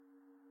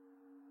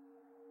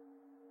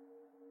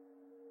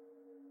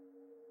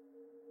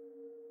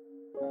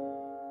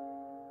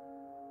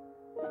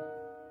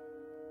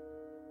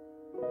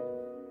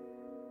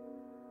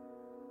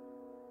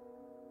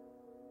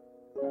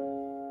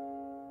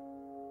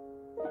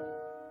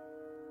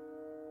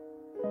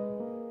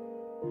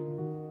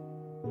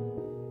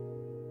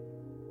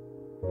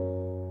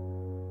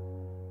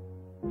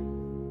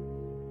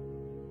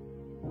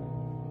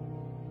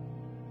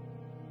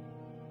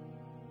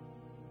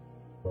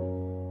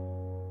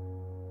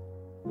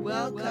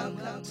Welcome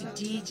to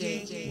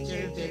DJ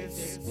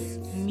Jervis.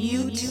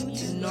 Mute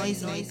to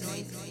Noise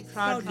Mix.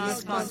 Proudly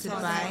sponsored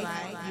by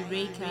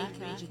Eureka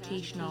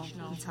Educational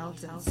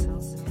Consultants.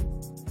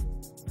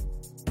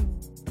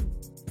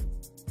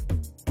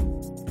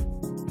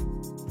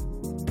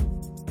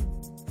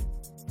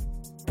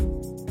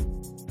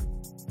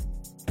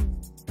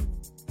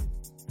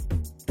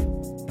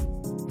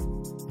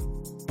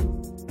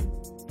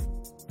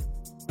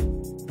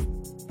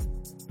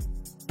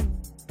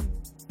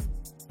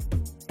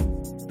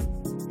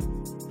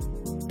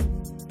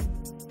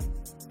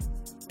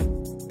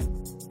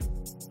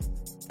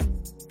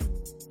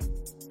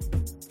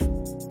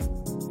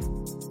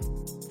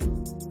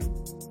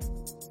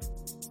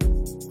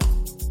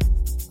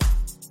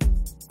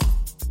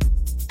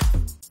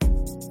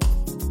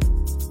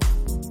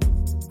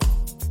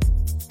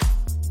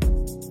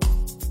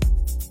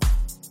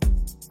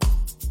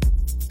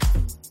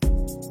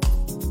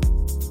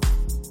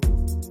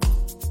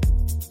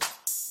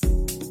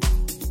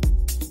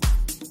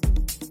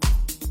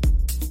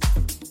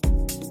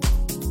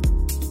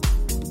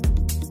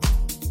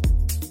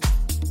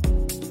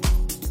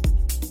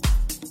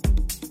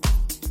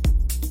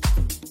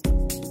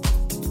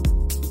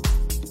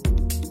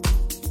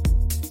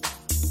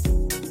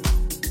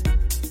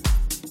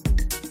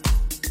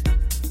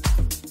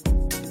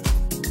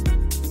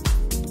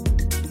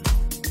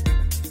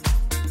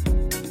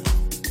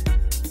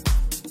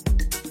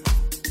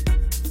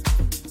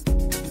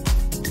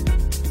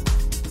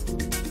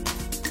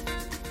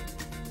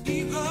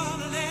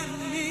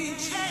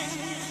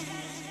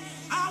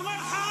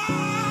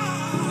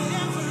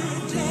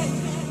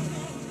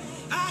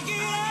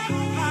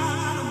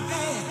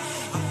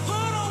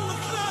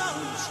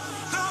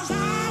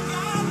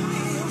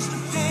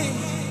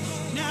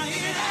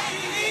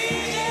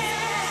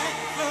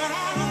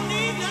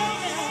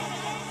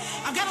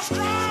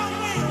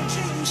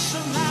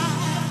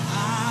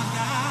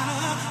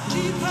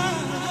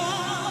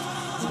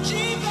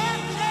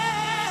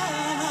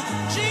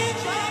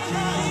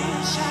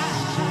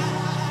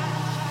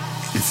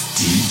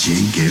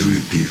 DJ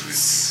Gary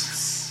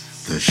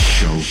Beats, the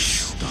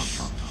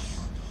showstopper.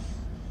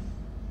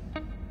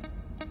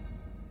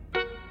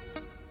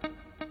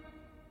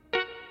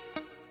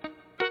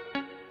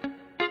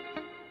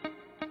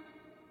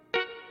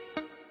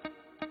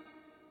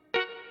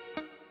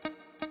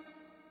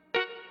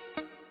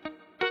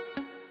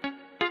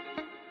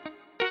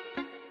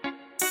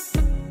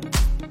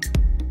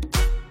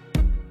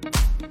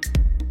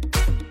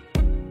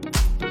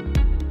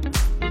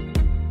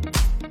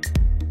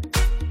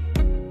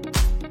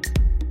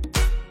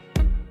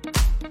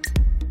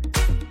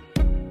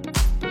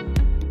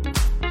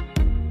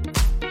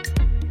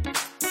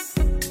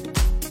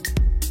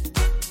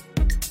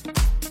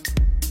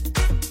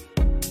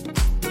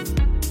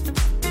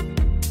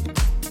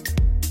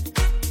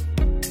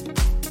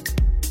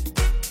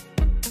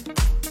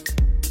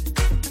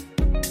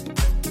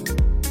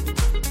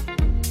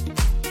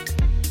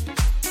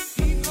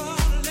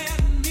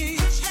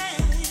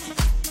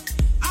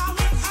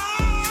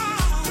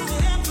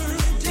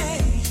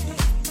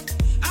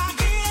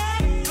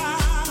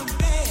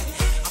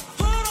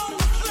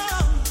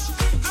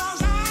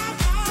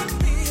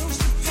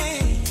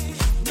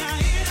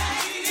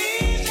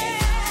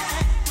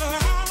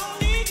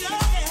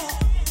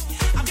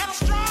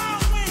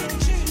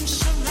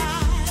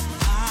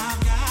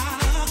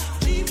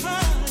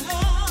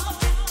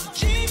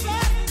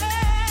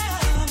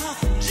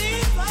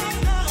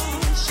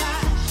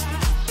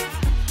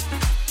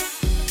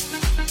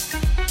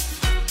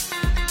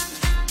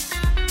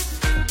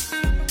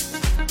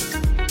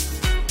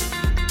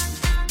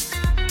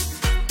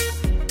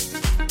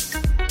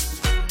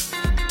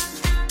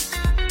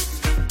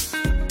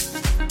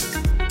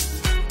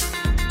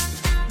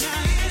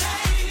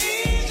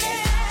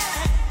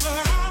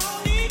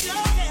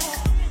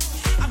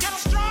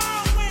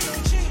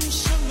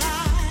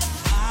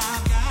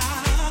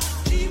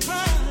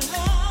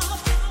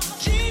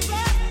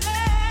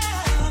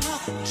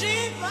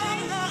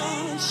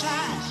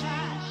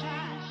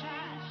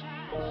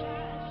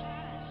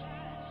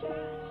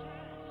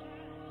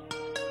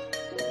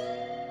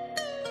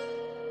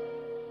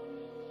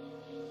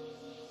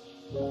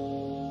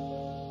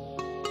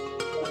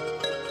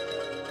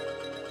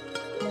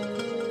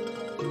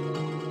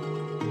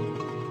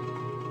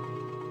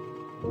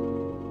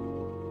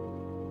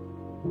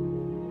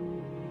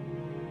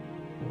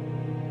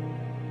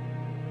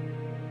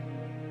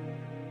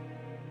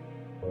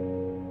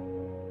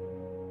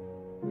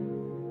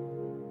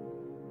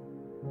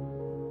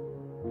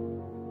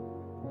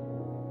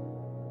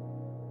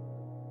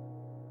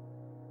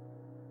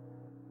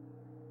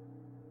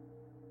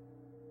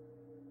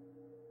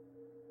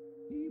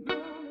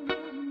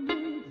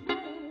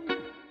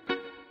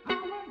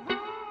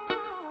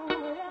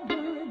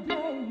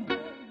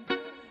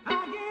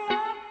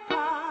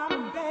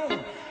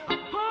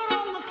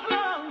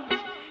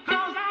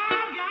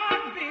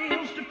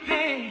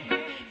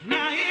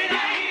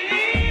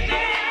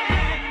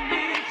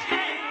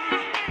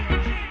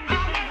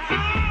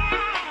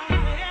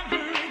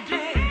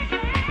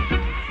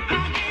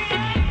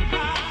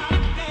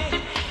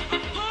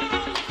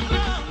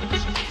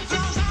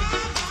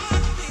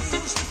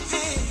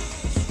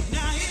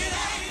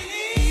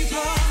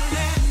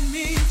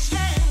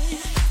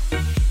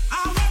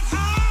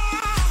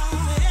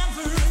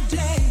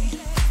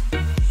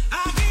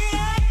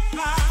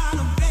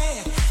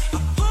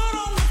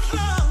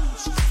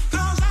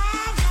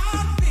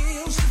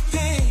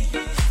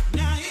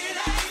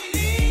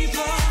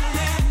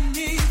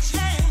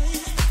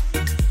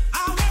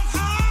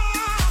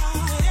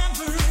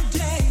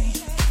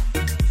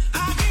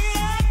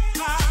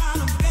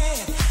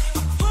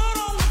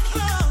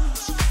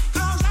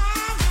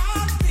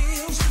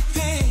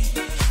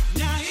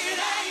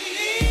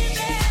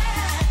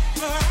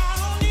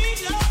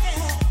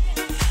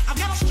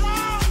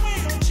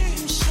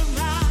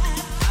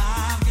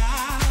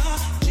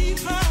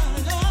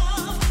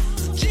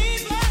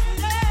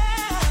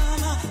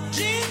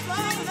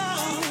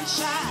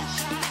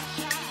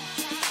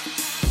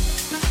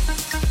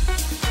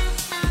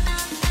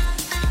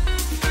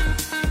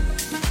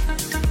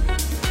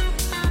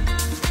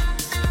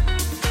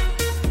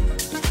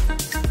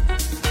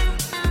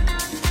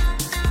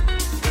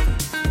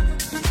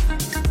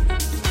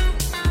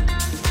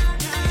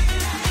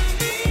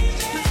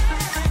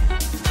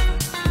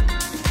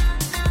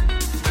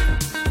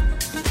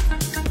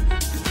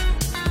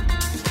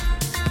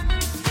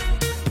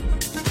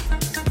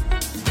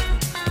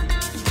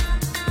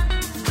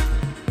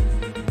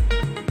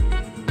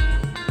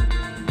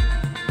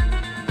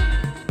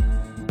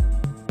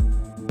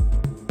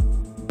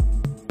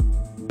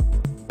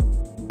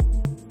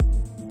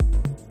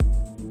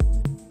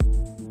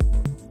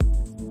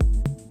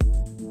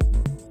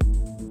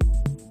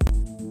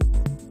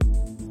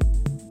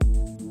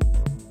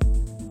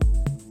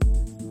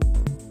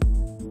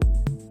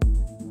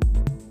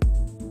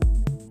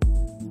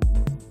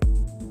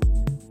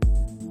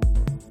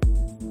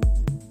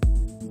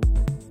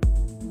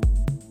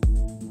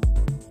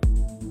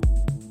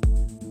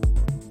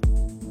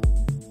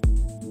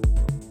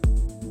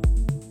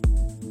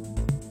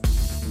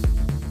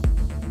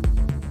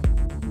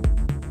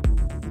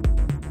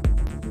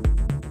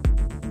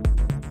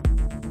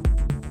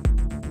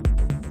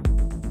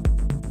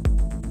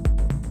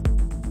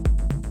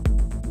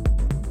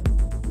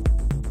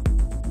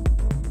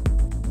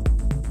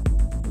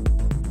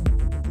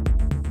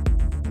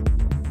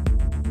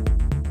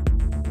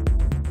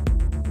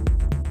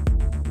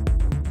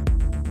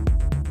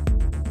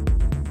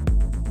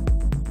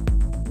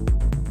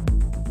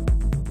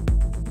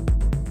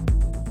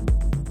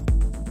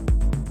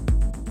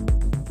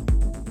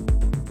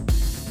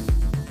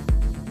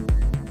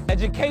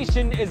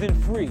 Education isn't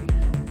free,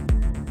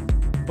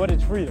 but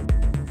it's freedom.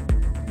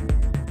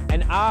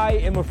 And I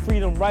am a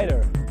freedom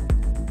writer,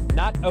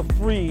 not a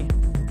free,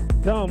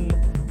 dumb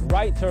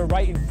writer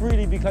writing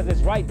freely because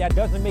it's right. That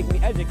doesn't make me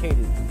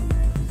educated.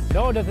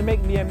 No, it doesn't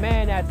make me a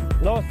man that's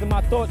lost in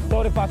my thoughts.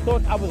 Thought if I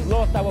thought I was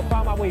lost, I would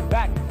find my way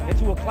back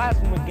into a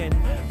classroom again.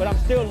 But I'm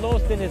still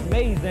lost in this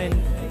maze, and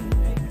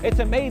it's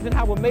amazing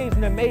how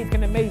amazing a maze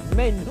can amaze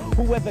men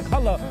who wear the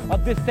color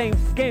of this same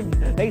skin.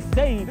 They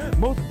say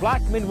most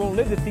black men won't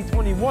live to see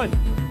 21.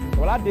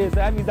 What I did is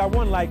that means I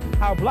won like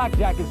how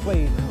blackjack is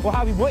played, or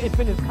how we wouldn't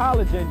finish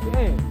college, and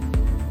damn.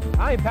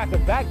 I ain't packed a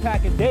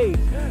backpack in days.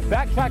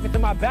 Backtracking to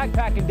my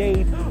backpacking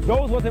days.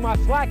 Those wasn't my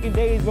slacking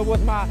days, but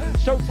was my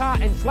shirt tie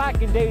and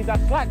slacking days. I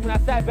slacked when I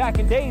sat back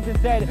in days and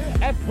said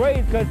F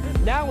grades, cause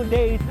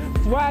nowadays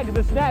swag is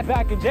a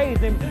snapback and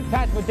J's and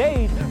tats for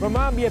days.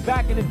 Remind me of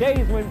back in the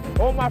days when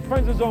all my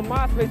friends was on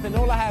MySpace and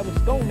all I had was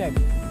Stone Neck.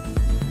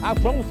 I've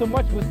grown so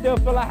much, but still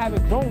feel I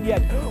haven't grown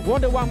yet.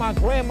 Wonder why my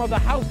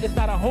grandmother's house is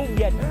not a home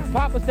yet.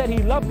 Papa said he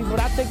loved me, but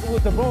I think it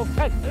was the wrong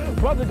text.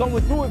 Brother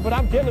going through it, but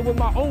I'm dealing with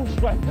my own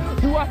stress.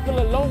 Do I feel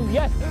alone?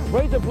 Yes.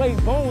 Razor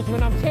blade bones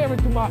when I'm tearing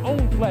through my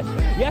own flesh.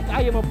 Yes,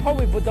 I am a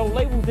poet, but don't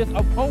label this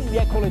a poem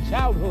yet. Call it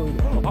childhood.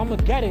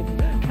 Armageddon,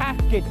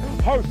 casket,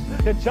 hearse.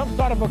 The jump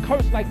start of a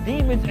curse like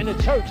demons in a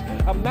church.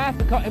 A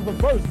massacre in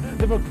reverse.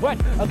 The regret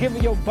of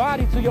giving your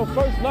body to your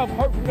first love.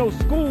 Hurt from your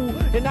school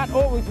did not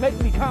always make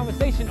me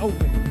conversation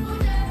open.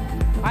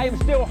 I am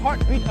still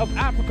heartbeat of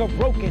Africa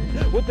broken,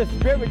 with a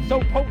spirit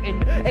so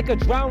potent it could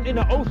drown in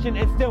the ocean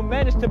and still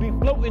manage to be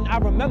floating. I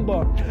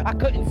remember I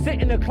couldn't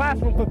sit in the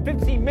classroom for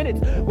 15 minutes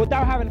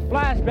without having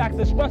flashbacks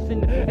of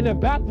stressing in the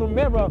bathroom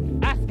mirror,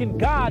 asking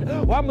God,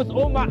 why must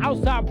all my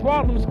outside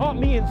problems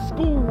haunt me in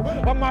school?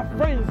 While my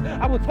friends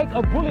I would take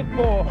a bullet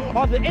for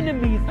are the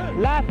enemies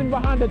laughing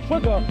behind the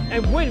trigger.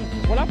 And when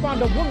I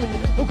find a woman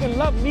who can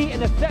love me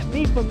and accept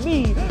me for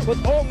me,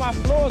 with all my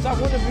flaws I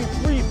want to be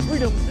free.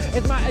 Freedom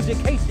is my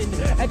education.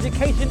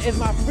 Education is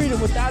my freedom.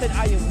 Without it,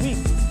 I am weak.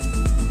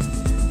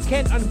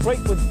 Can't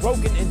unbreak what's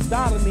broken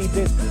inside of me.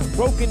 This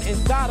broken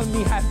inside of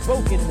me has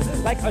spoken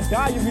like a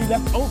diary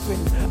left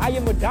open. I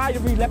am a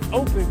diary left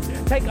open.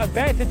 Take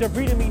advantage of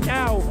reading me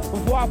now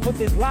before I put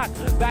this lock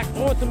back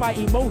onto my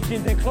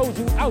emotions and close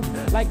you out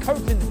like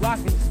curtains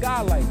blocking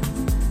skylight.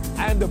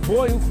 I am the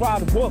boy who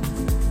cried wolf,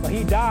 but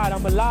he died.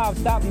 I'm alive.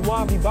 Stop me,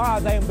 want me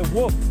bars. I am the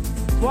wolf.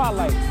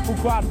 Twilight, who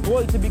cried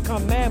boy to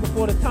become man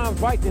before the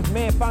time's right. This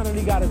man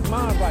finally got his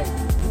mind right.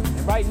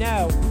 And right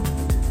now,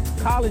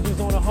 college is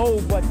on a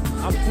hold, but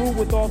I'm through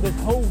with all this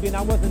holding.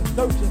 I wasn't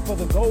searching for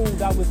the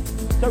gold, I was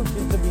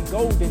searching to be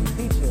golden.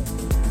 Teacher,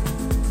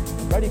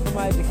 I'm ready for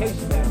my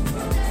education now.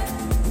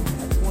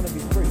 I just want to be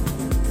free.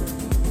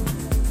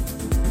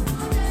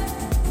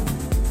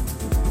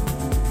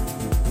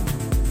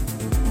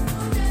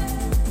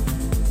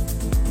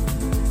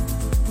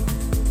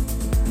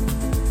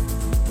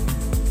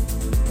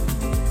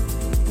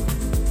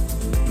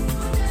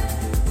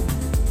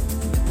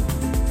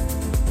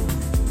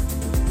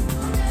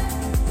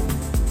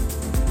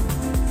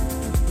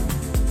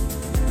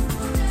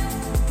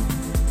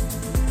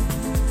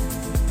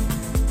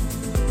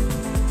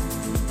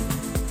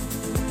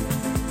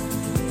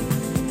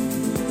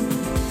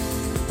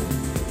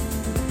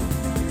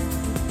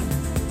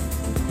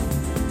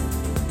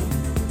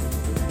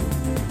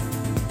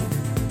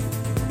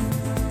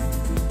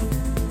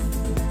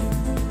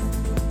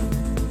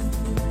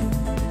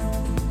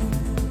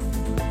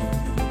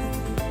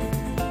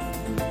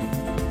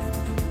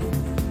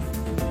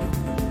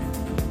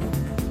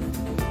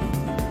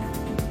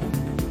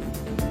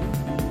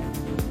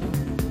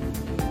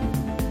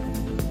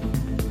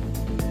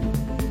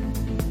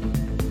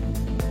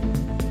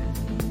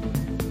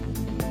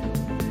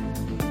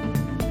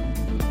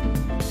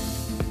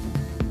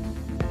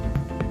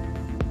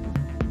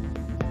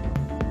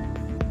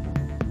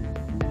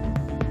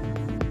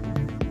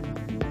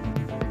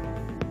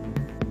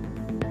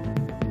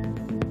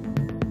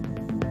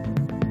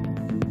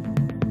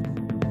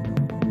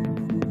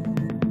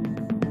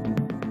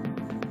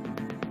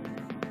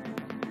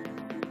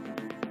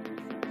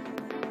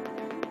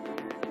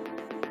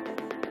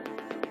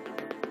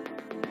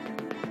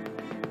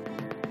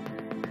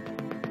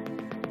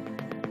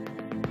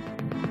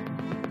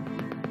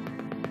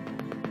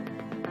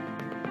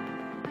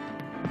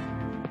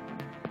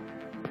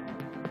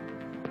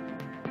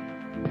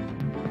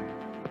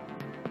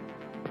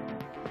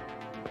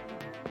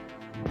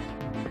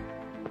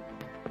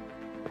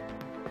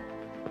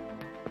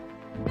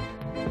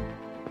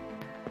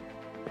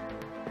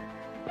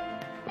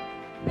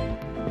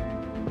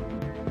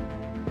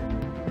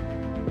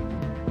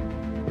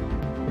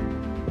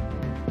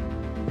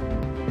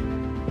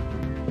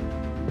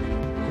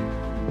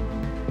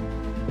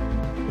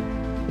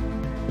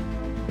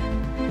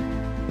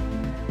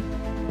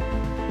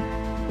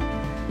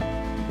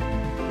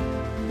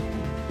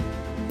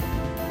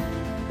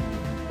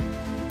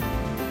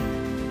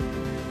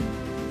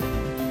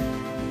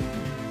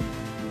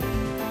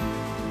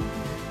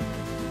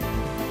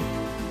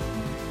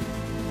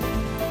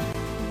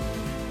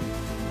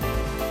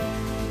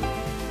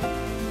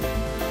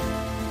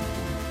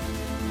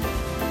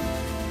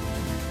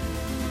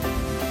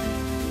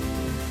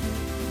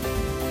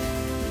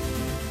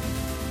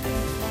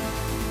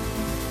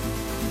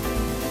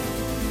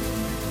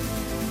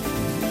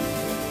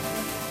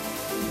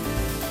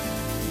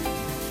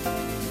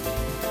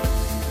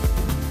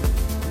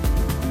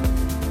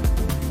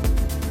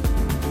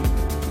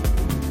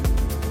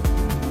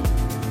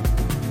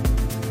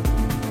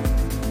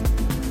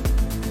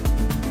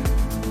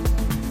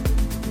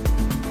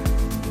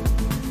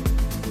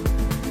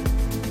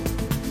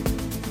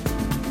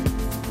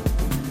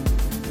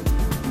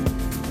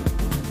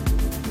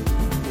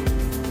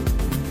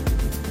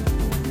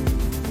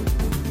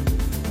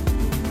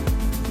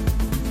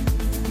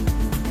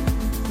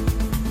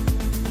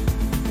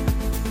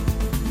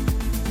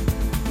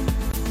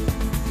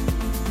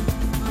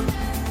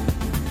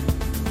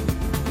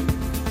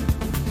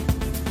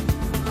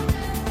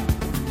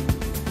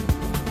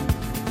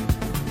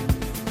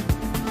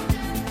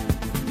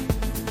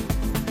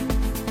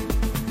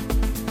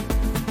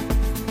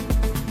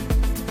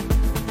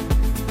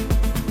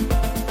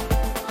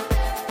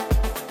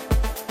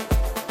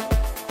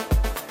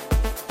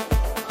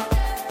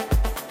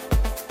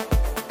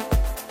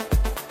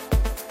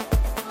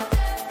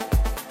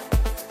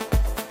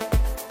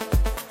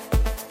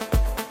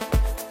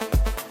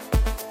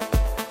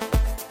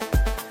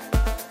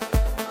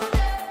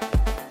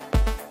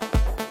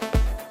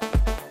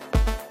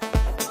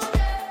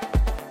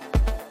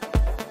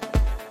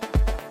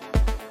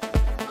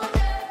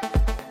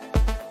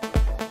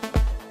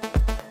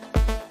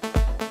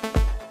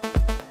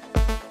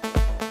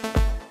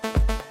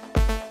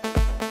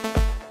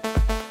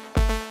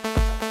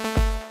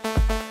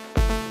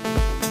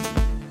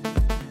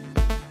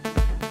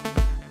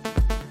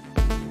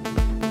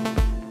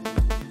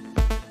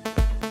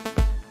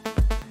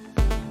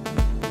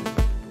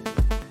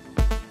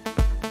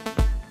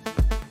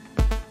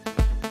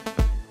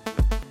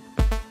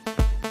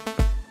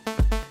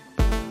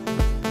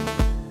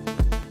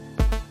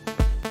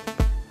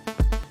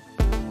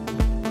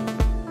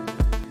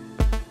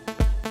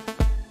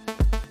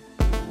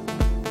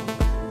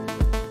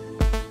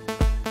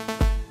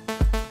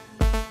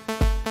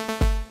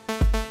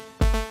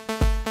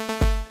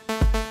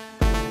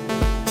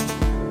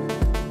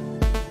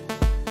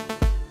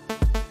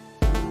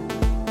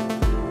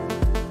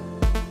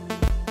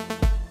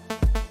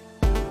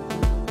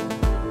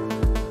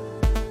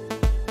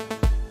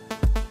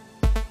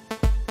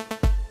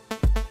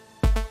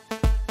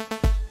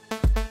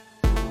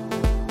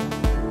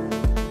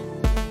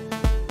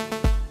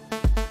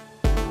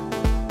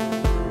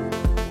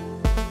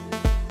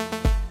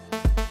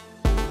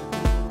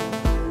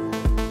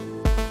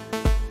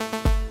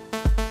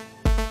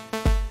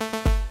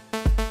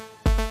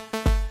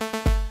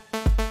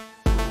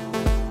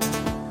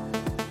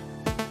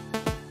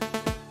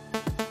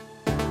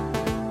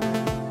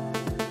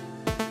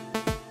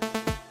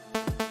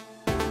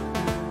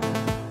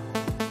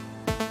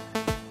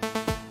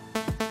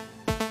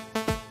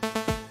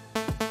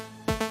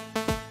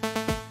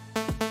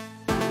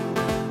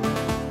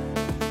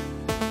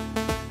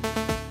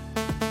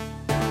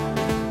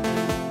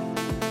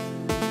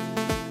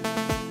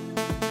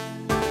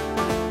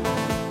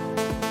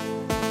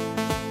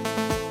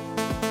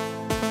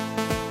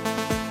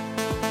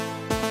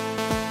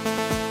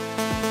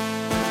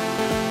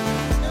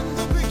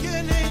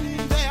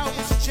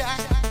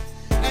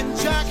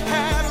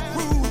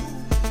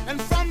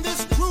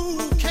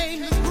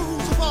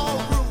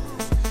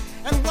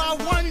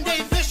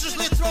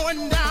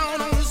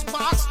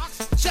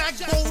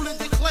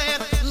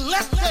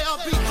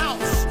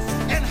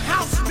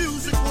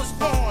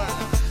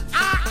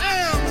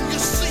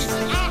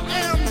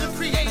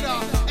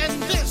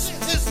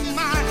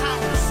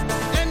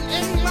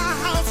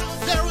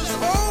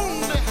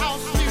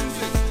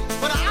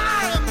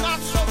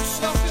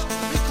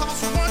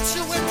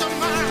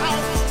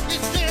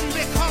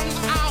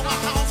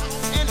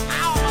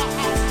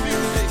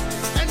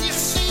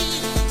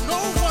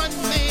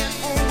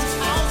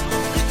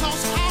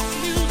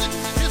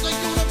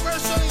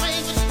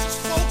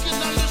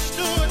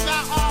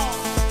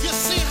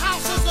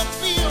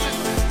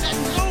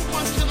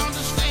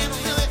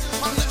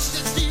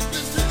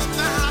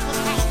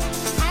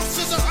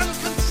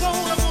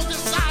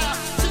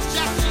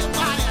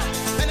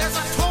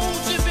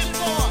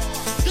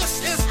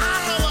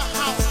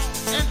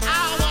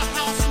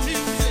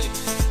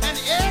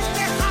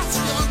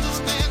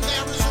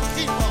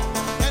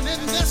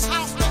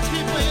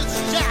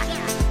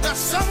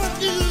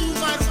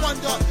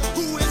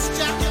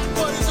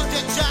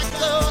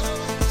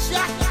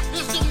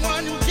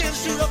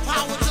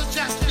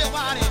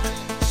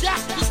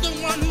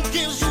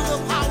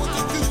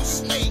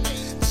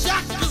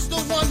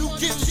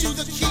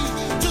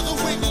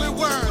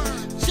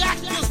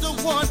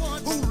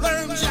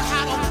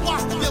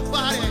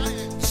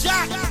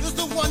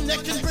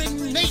 that can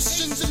bring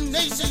nations and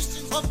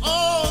nations of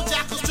all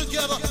jackals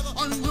together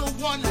under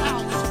one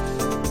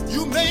house.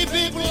 You may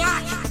be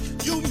black,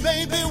 you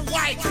may be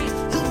white,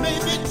 you may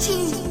be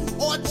Jew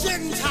or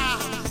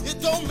Gentile.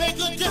 It don't make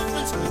a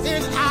difference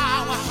in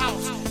our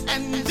house.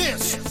 And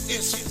this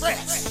is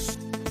fresh.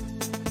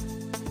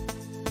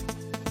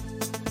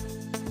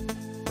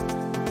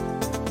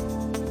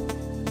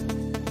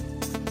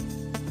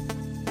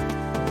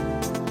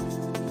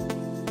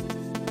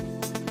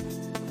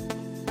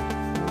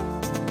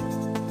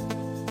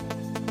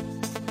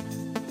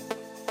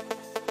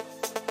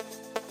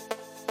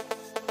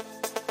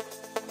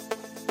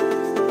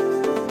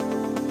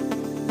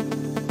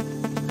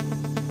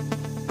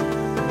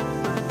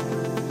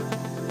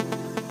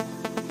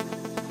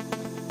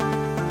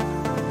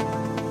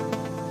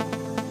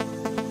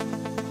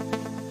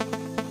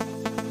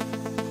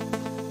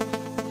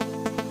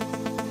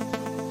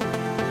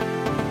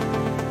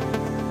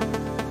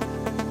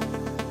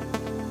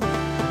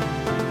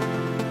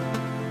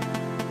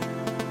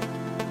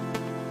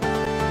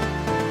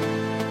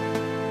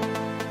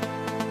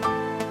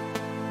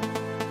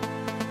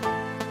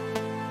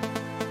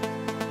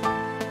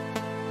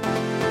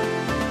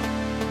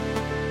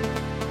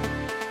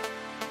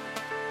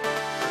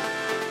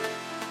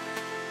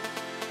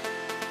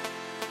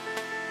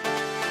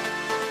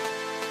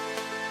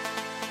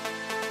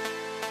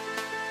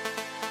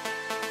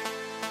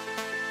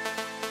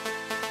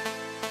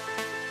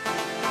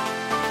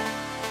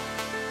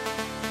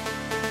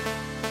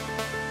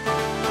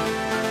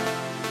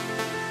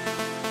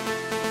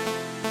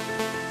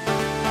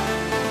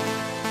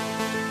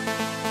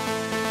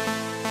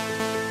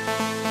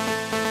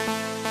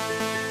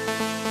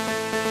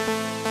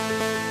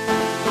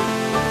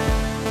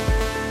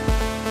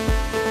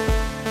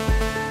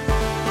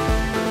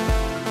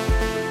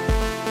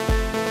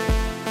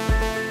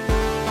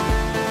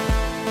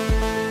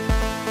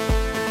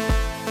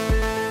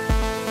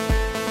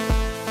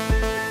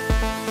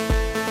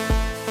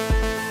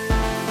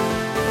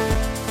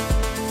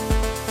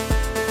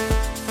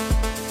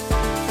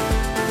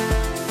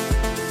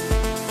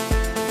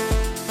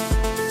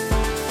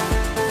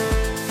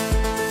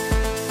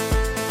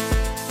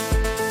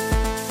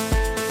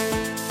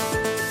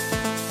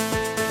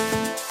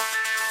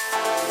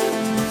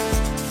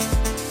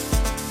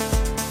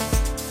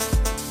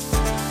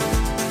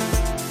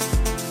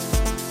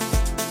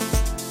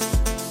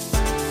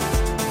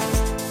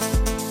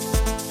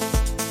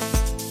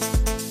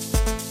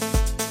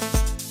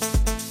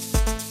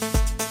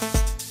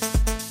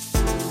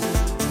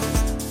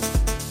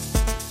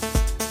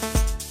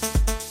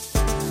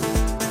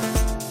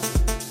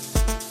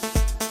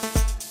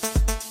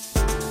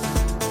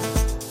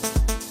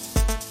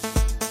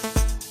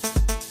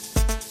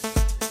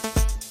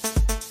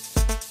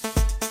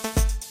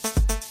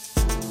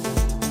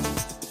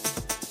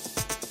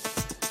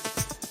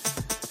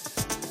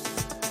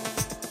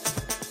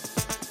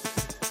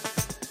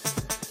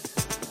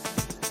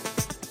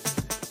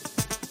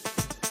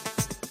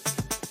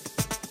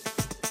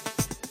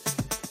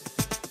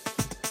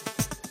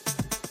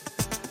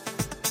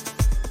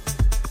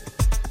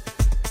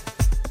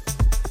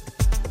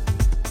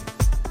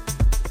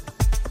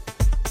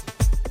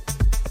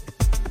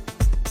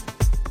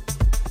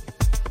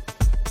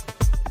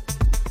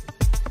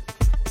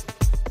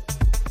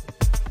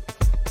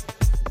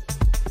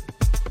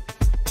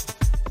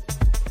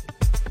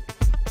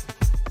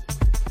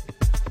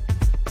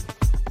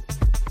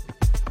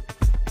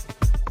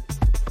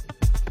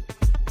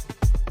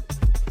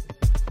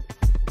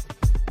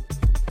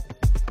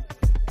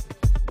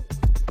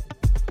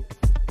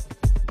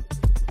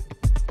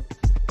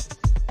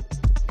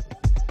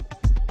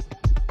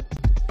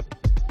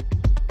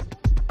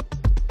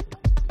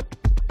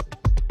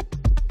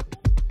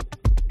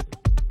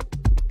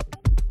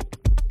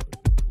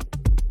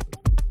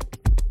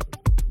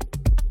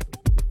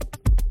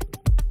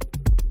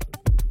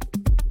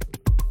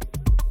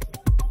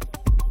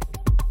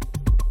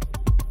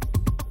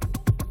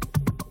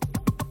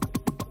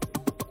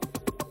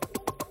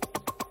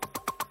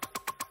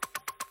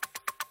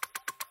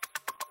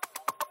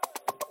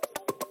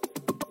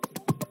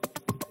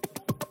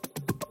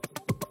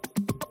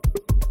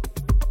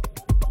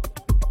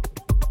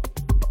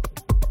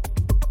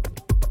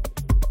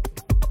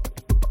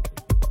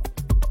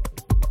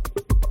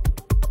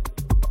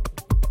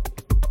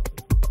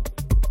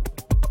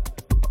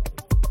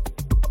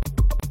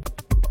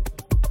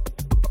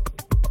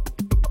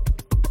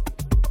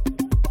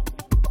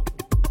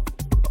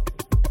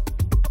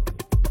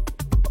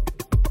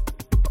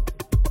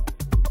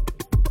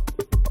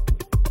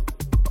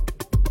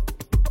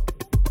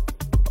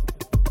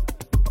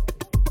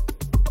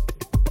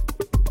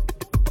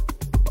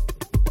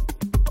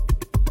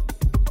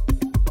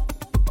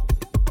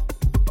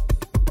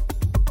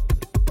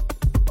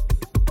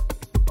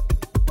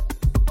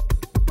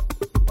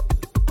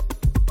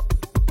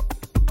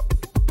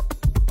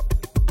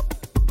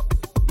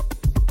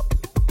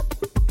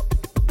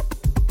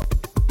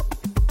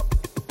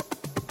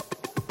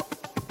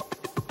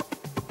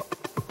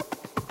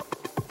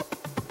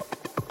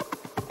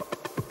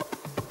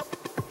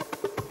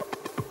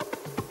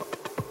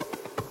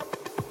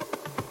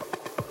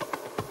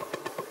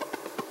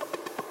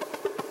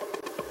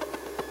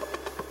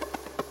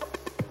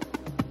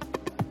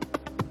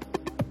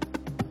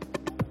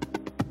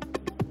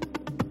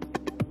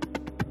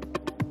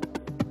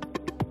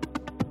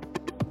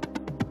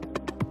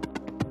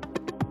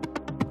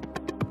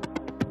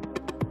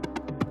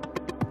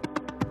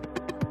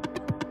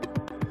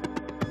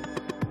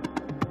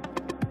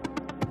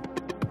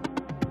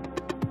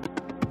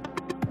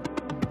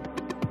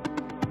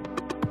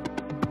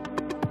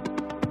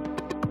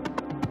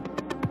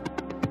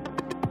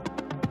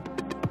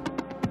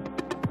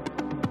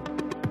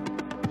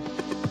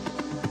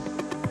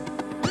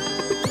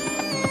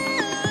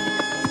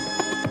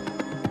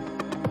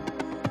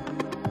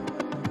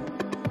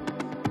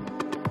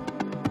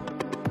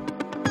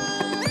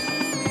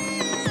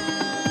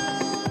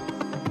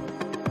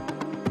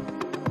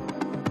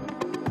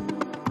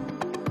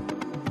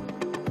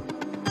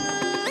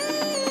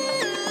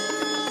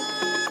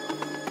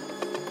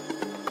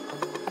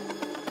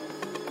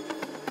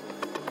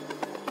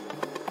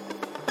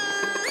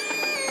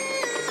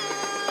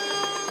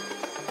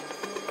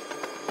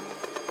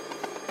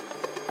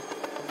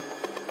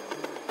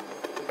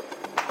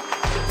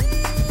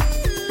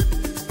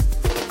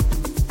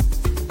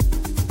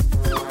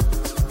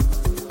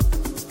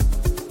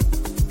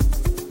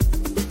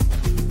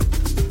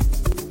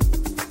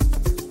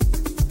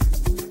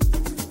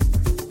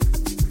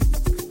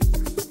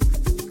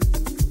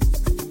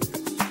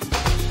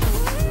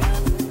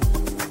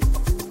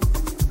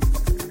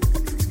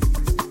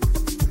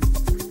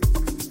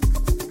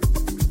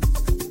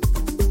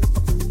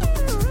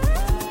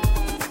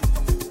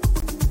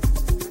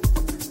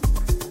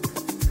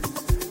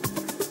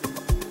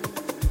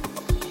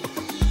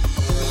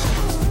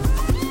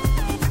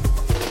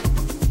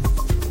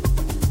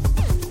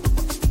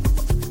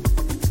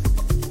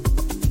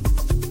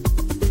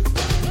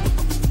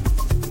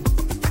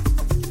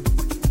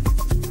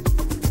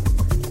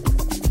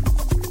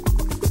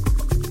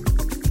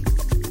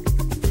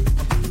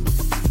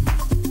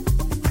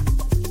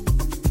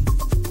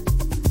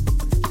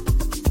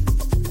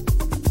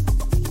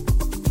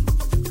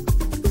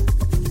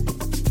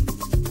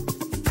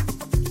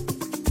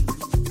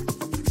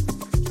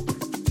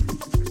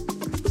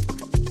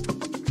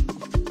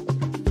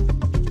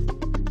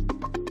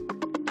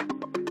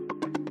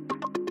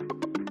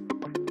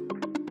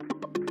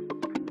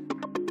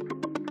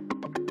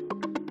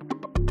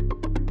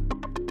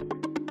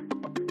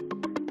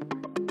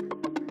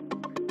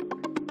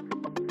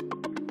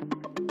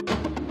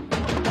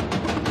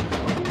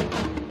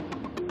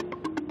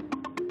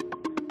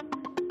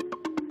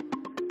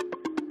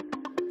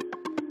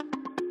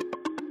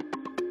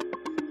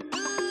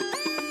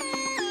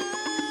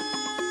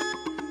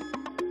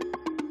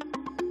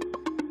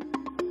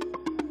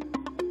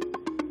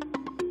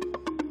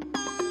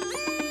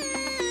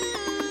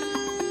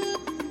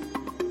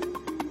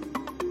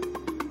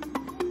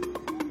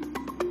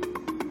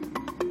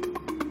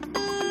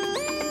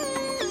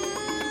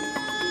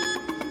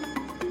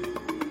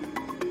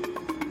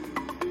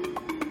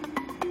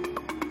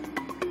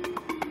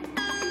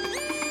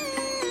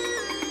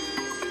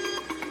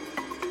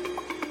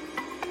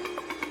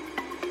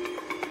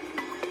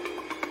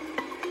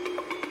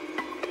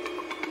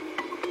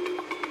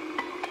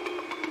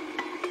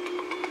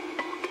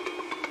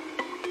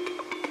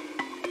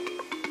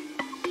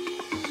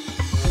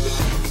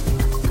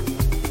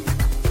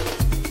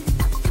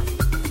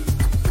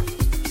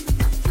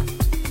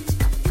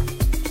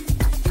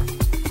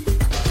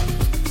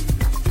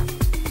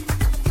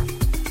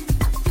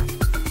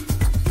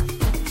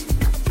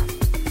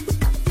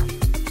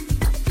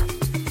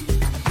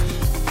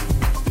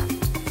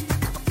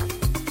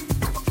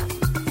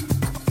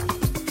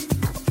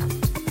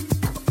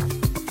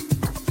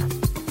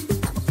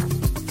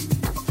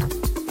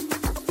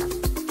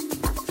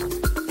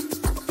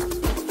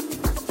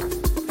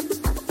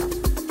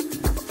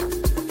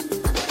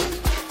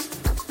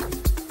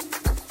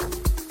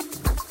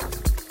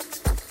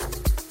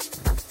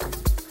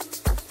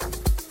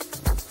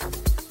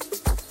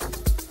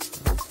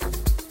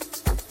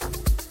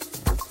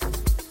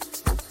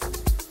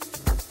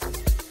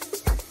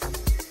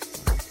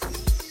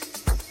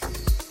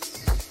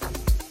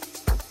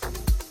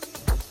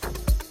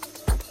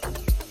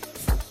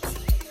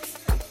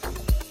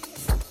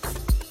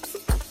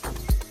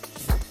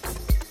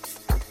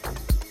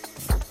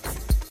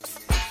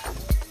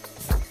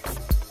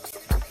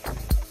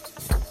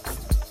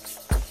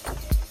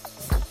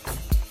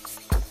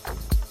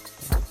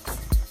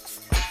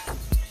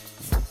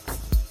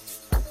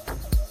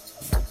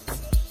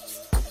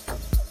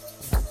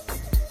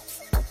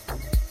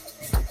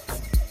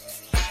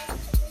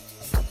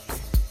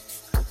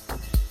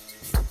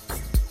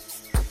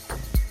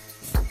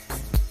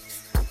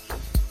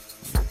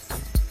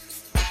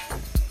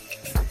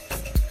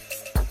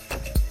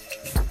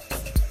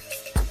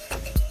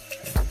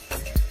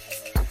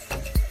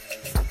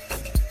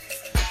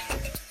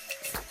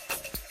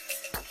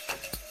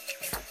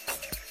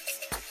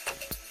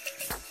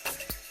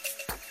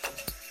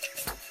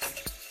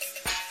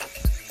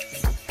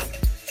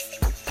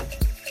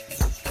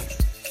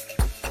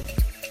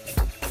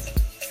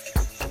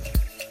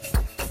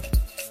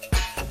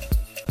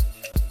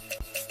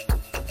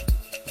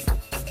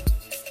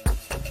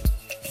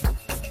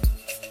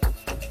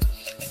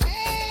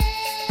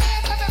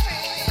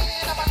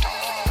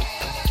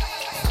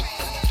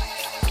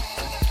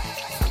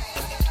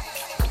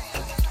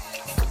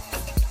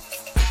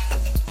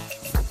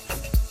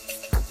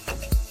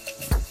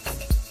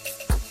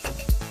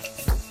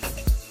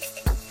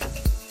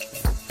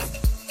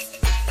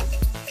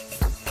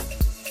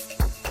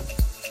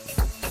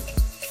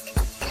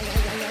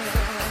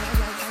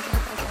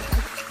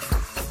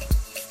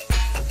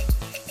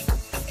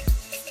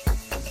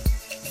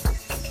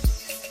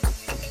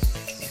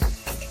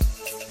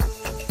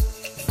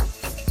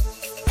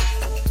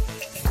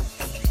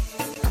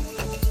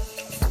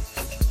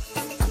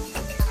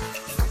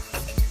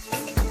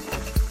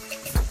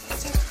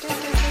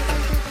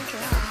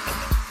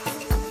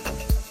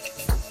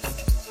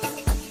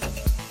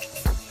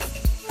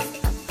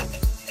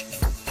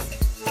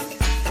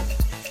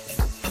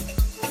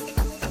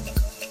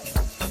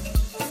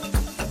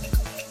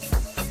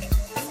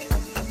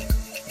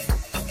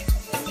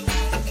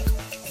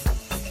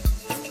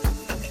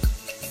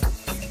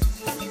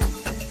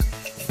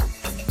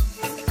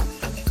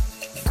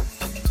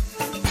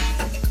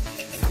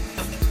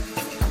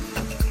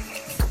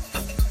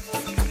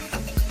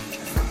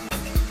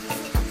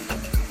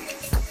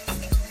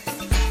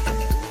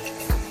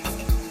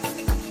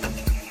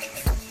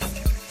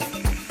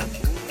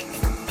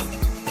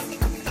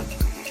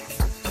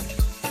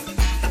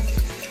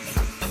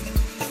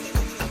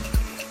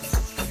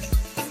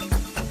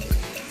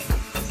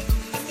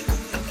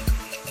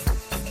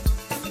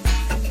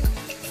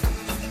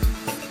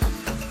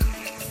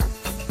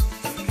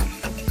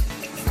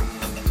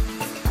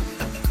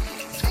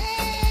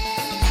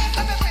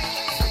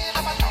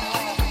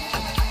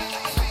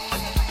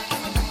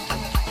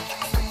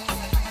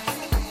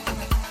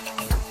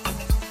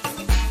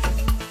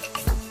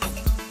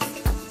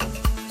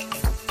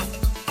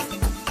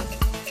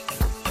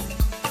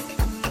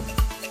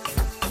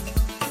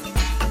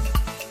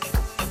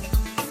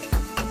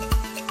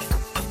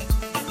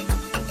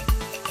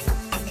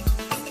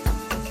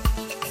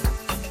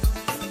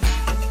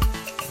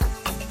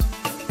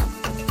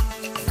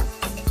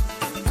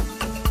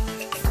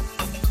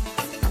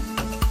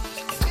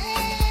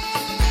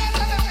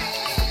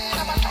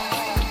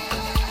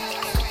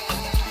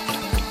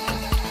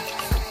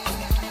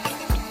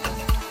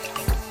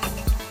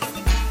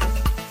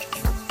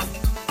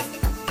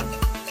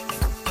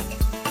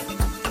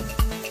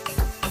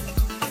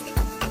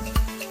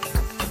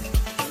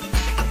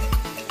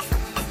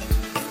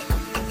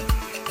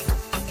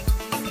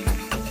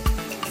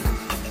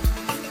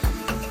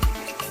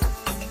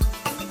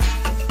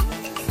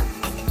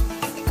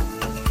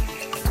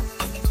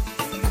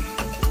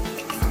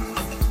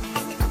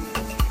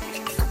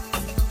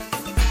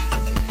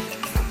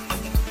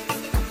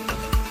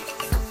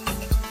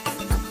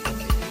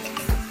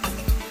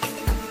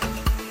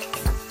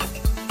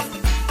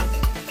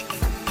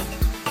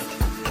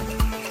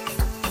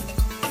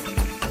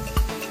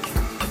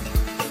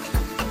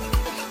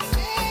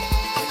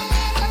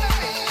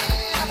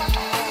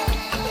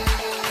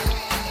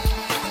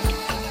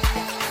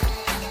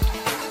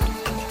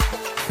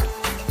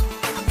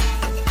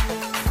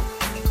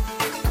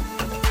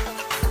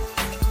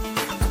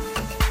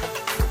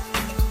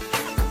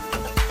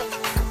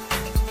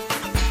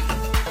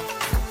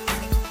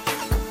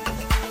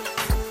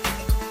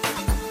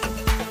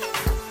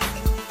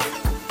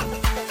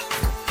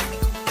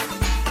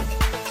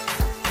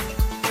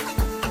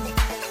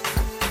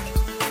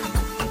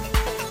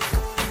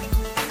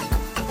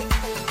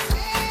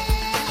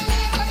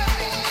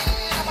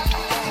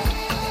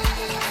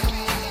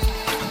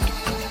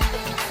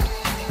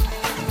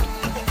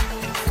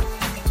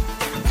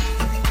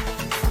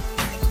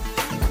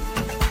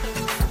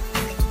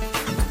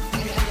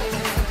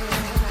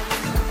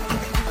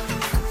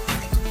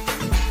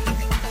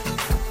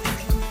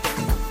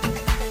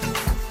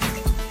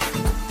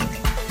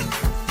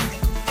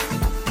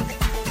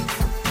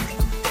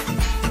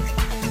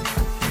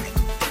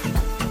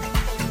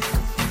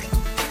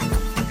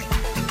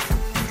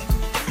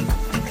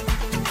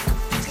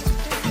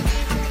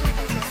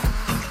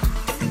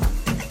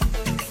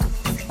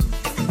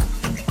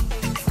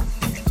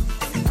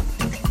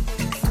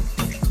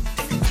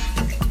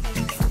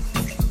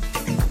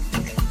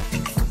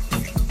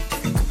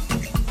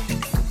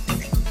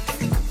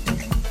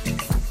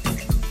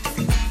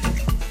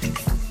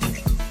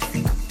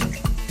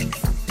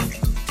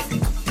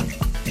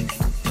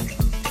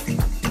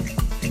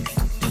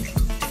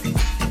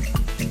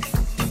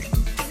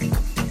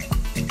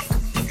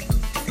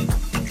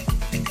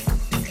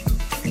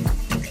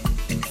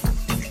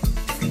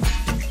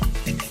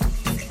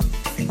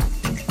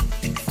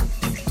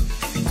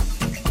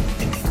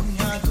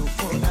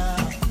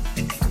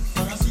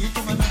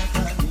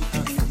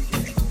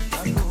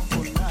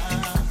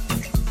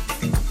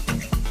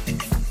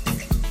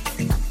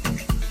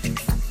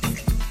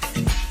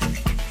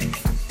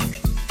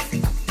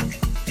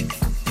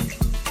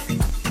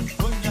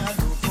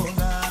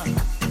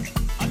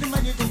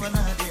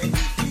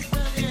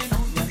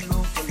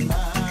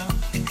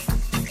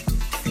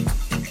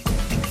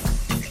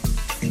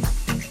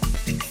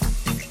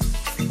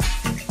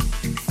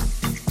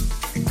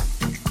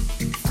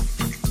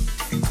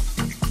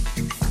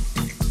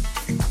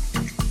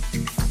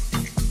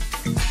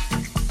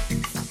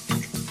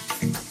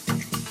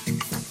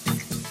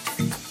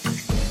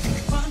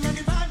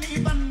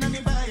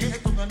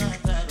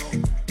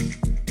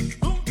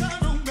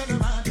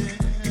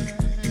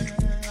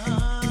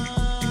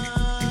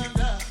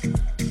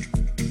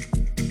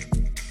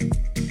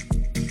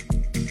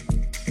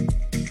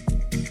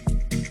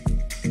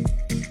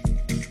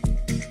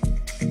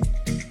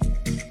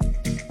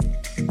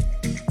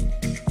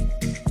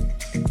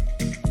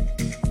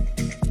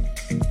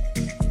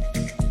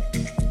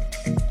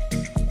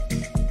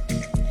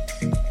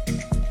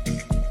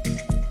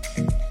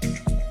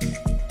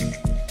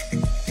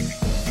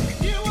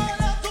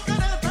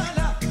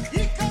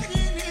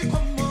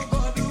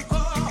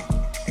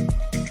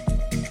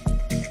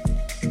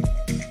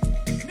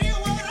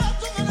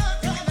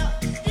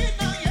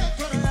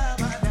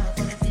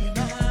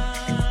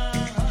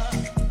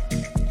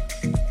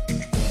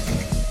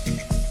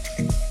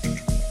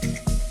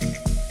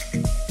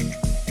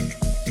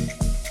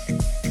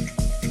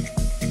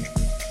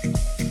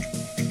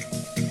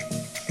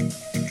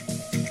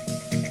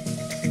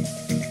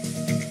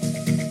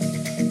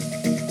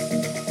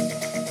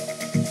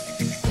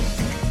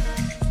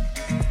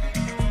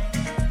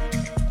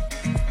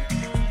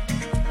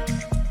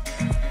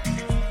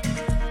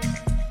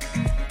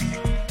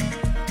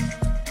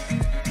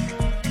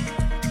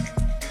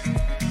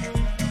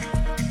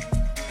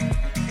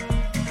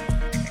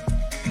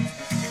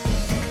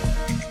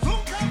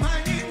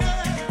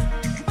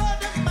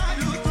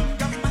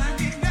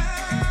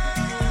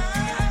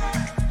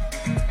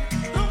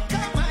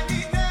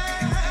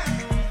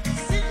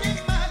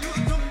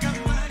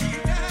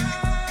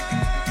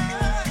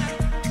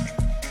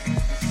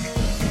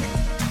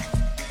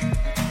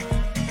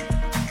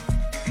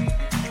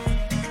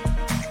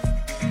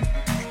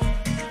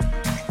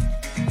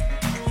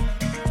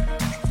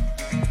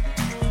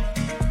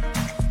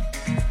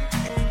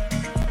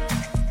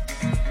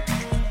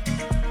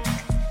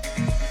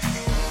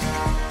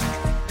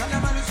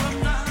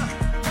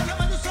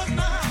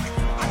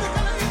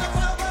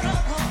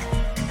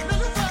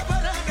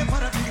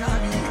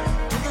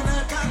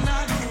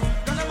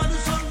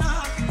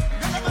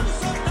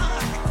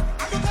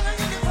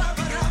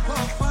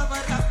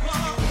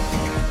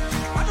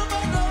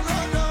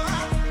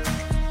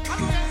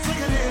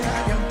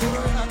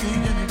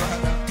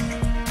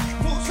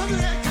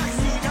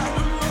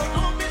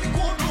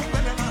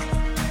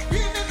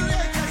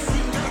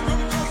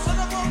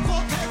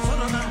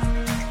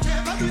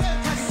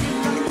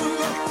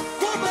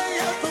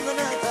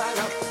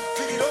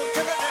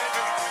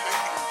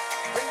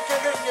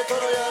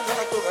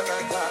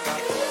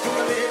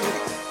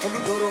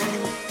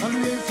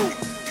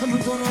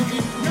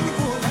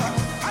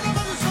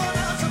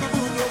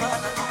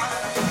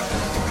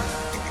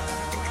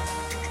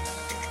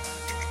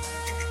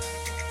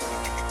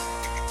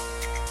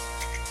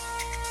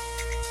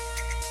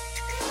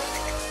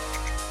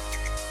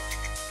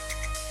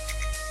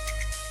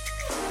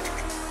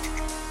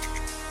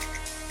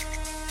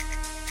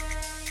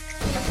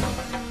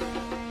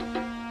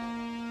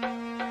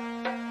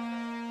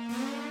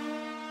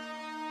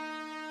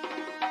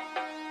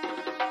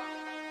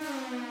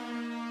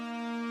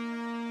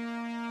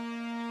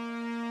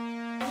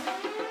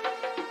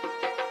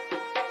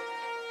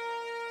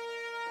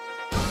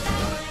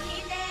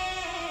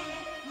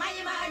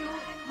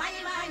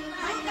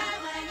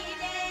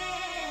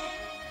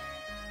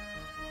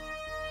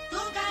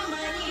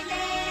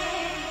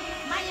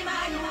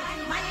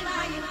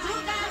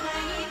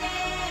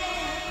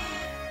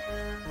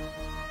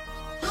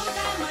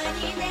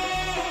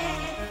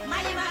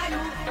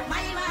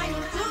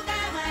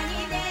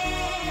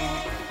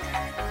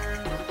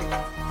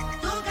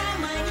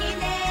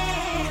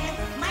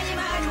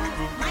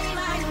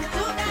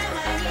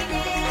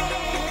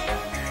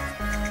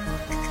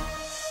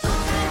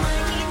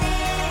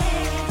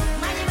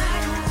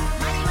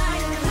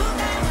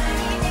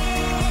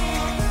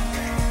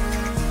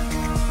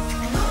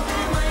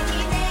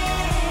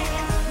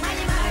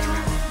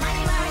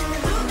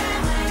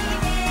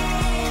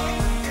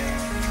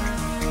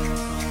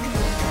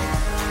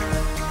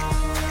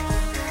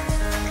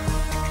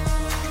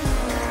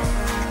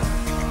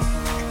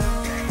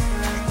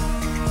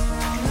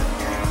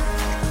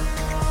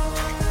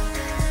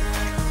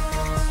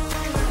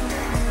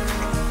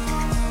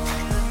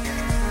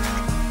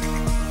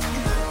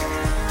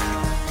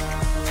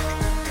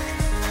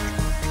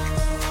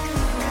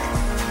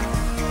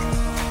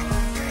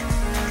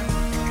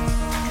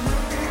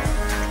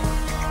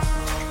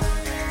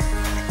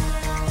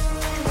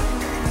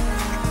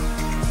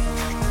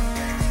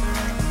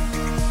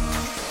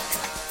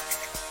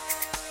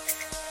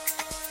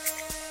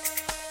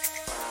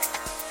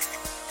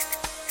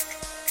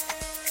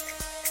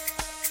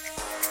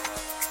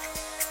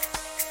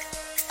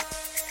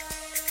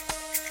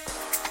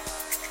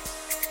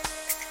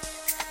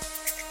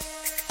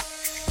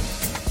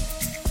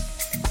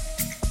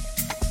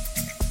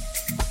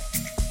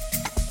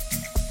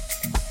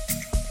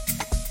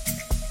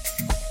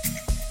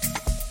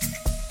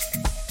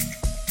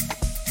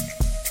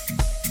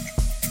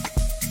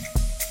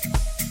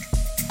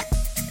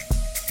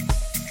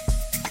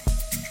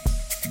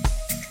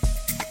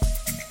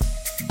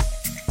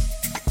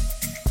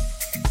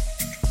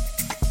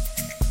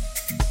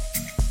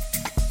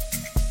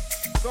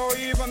 So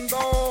even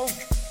though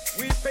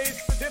we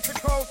face the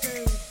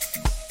difficulties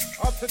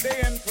of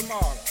today and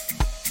tomorrow,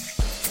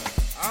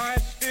 I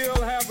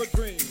still have a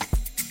dream.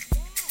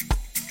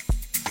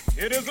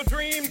 It is a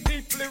dream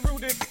deeply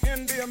rooted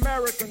in the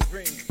American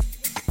dream.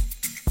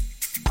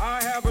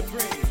 I have a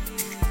dream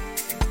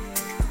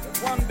that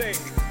one day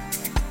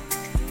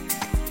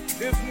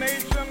this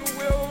nation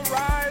will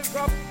rise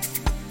up,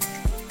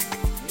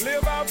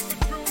 live out the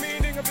true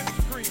meaning of its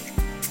creed.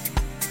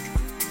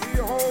 We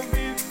hold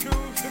these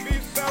truths to be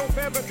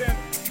self-evident,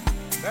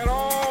 that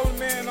all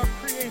men are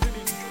created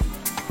equal.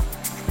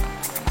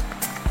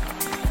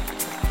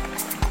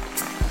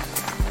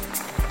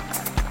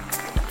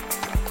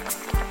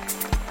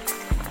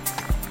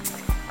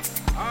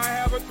 I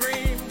have a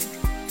dream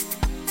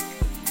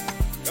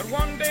that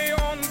one day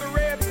on the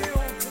red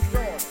hills of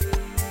Georgia,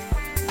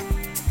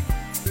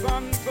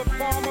 sons of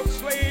former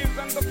slaves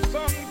and the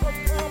sons of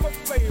former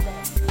slave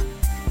owners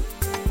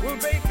will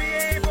they be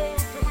able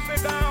to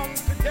sit down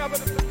together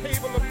at the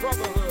table of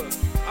brotherhood.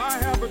 I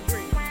have a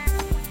dream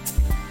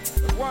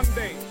that one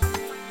day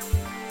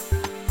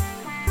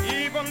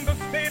even the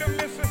state of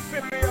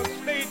Mississippi, a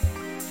state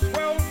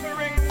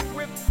sweltering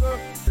with the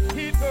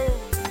heat of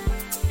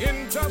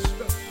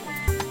injustice,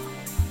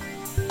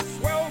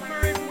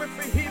 sweltering with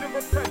the heat of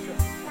oppression,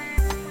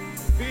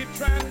 be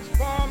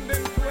transformed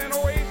into an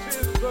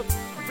oasis of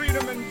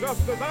freedom and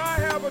justice. I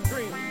have a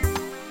dream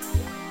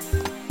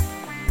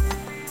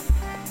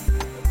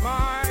that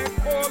my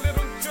 4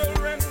 little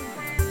children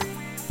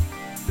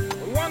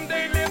will one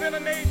day live in a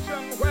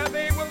nation where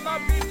they will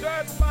not be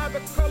judged by the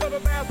color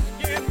of their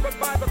skin, but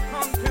by the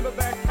content of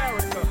their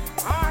character.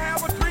 I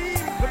have a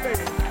dream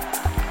today.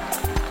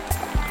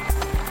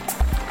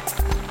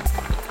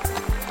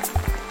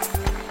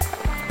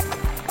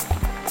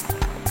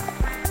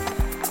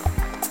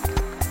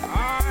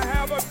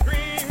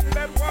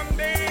 One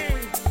day,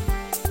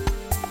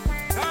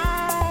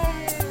 down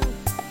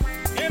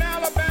in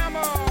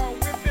Alabama,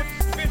 with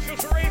its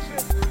vicious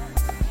races,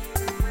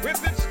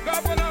 with its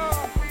governor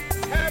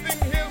having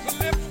his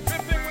lips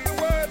dripping with the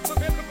words of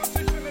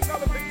interposition and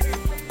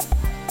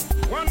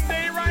nullification. One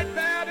day, right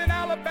there in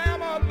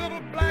Alabama,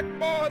 little black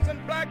boys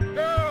and black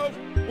girls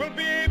will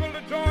be able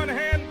to join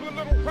hands with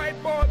little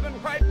white boys and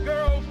white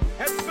girls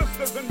as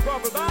sisters and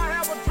brothers. I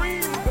have a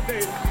dream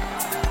today.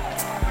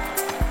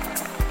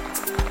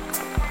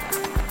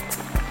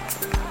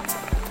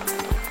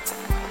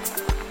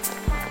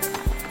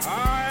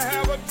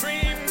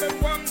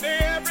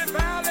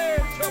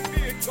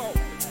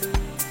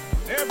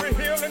 Every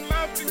hill and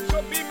mountain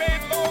shall be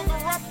made low, the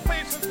rough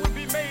places will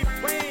be made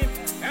plain,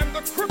 and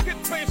the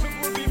crooked places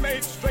will be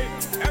made straight,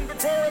 and the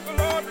glory of the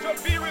Lord shall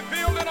be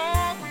revealed, and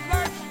all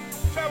flesh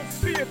shall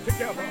see it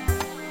together.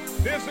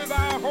 This is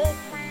our hope.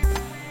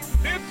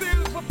 This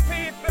is the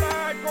faith that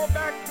I go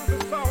back to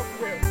the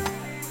South with.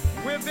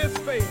 With this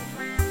faith,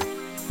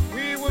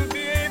 we will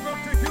be able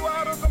to hew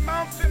out of the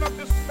mountain of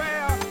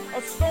despair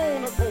a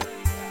stone of hope.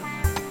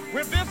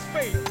 With this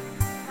faith,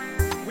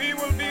 we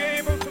will be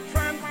able to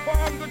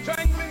transform the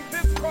jangling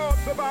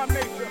discords of our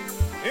nation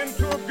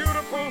into a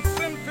beautiful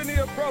symphony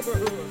of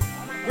brotherhood.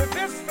 With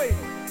this faith,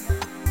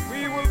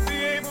 we will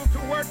be able to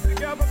work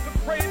together, to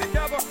pray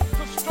together,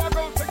 to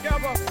struggle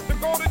together, to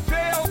go to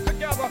jail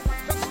together,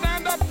 to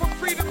stand up for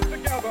freedom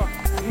together,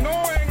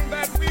 knowing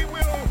that we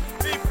will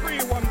be free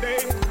one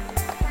day.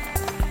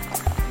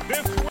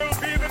 This will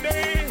be the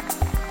day.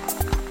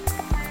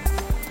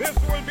 This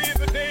will be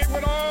the day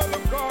when all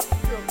of God's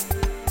children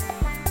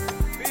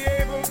be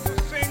able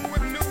to sing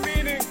with new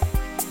meaning,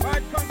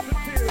 my country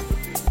tears of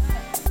thee.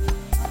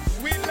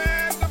 Sweet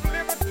land of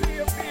liberty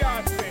of thee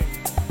I sing.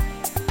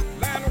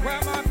 Land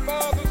where my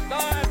fathers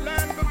died,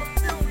 land of the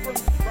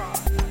pilgrims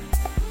cried.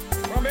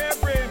 From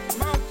every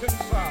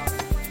mountainside,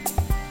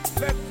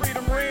 let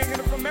freedom ring, and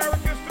if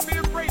America is to be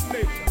a great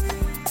nation,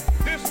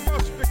 this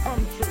must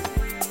become true.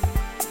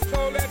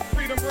 So let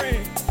freedom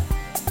ring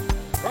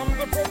from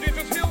the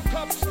prodigious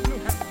hilltops of New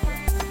Hampshire.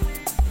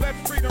 Let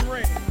freedom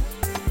ring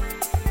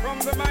from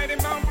the mighty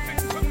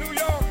mountains of New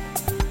York.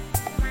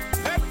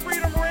 Let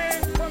freedom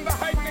ring from the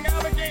hiking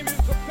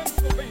Alleghenies of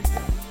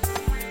Pennsylvania.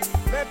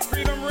 Let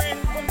freedom ring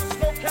from the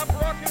snow-capped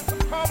Rockies of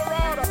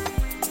Colorado.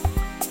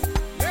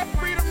 Let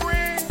freedom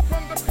ring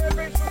from the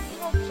curvaceous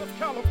slopes of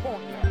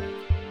California.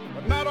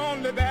 But not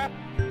only that,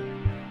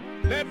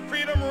 let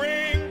freedom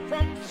ring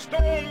from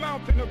Stone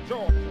Mountain of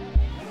Georgia.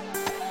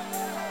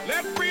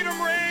 Let freedom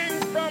ring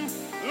from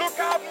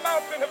Lookout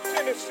Mountain of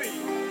Tennessee.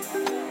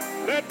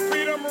 Let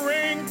freedom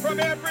ring from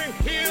every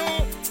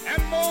hill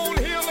and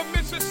molehill of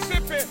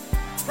Mississippi,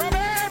 from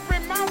every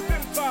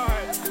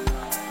mountainside.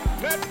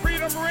 Let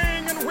freedom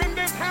ring, and when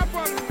this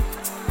happens,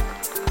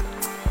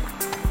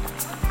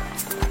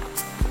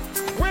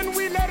 when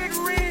we let it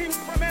ring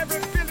from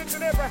every village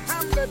and every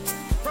hamlet,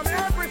 from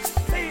every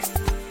state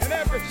and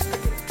every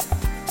city,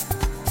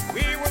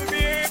 we will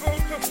be able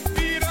to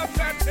speed up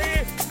that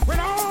day when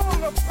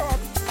all of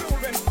God's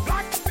children,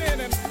 black men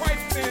and white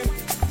men,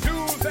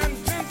 Jews and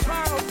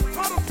Gentiles,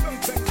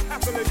 Protestants and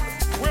Catholics,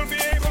 will be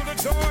able to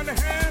join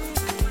hands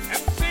and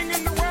sing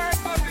in the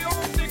words of the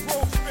old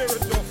Negro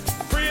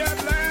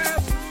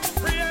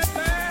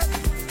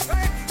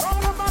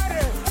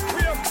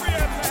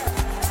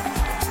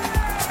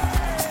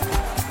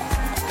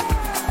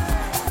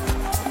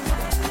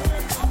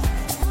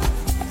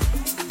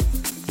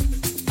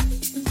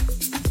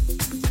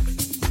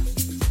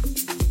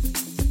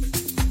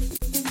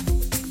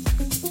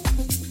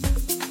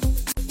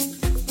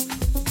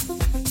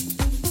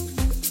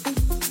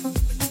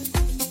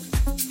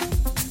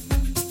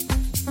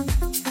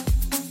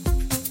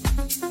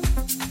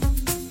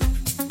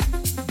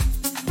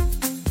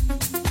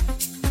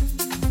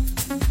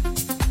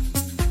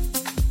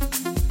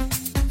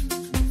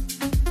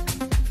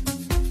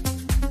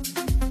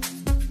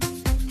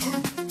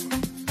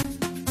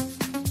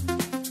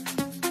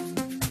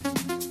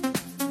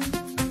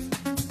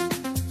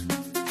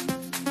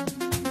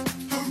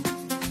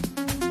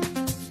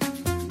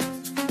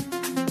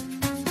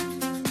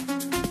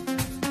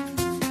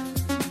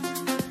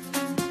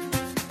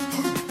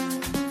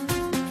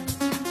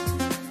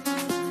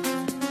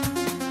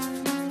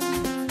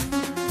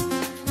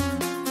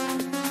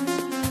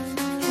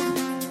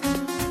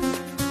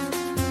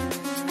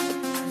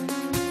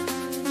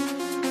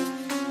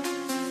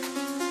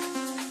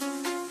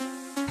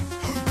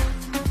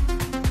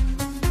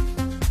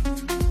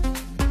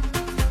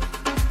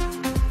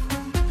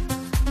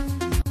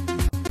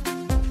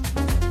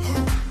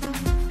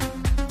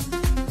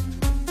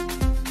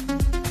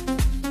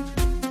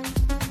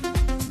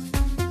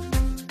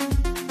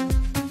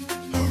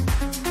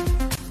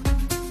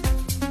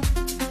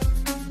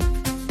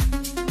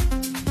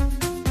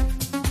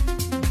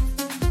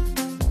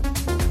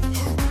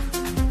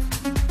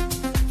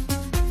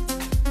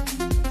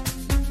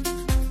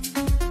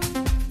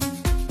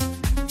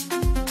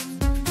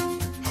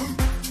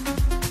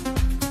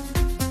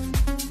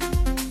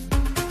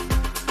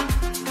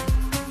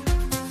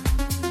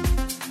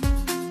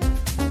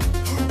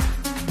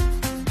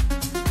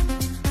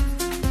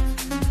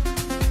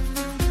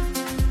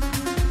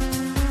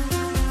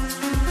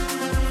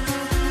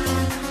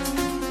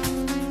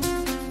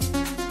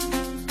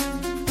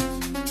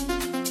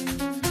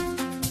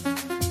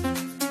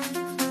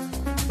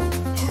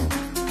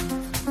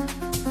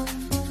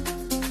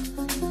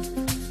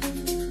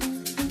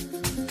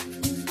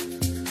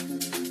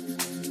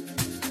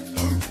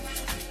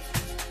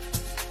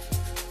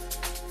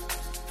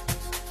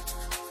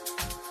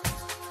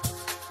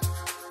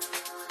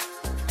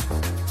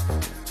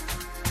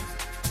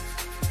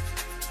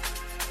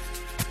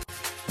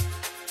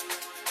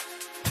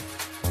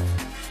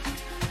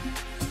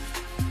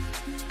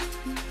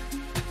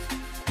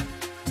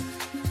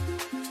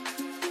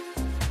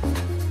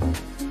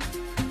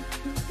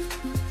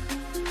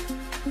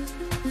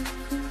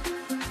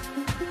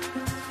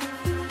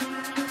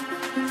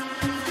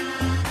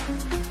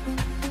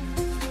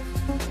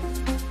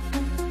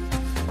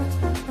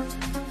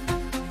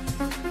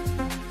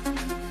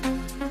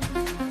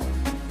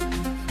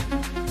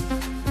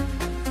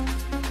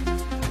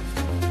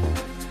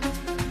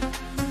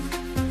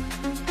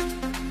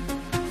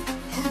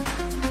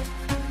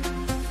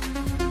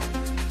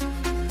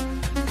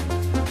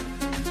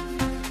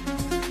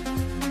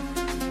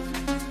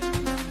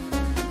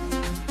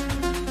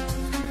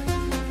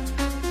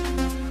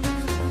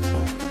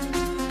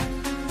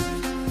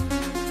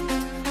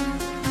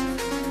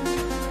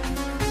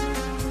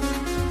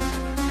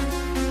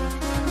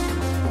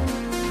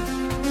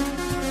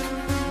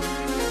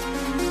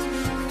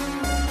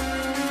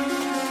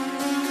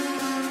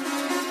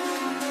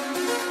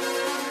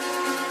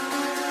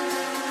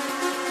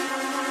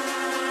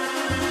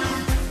Thank you.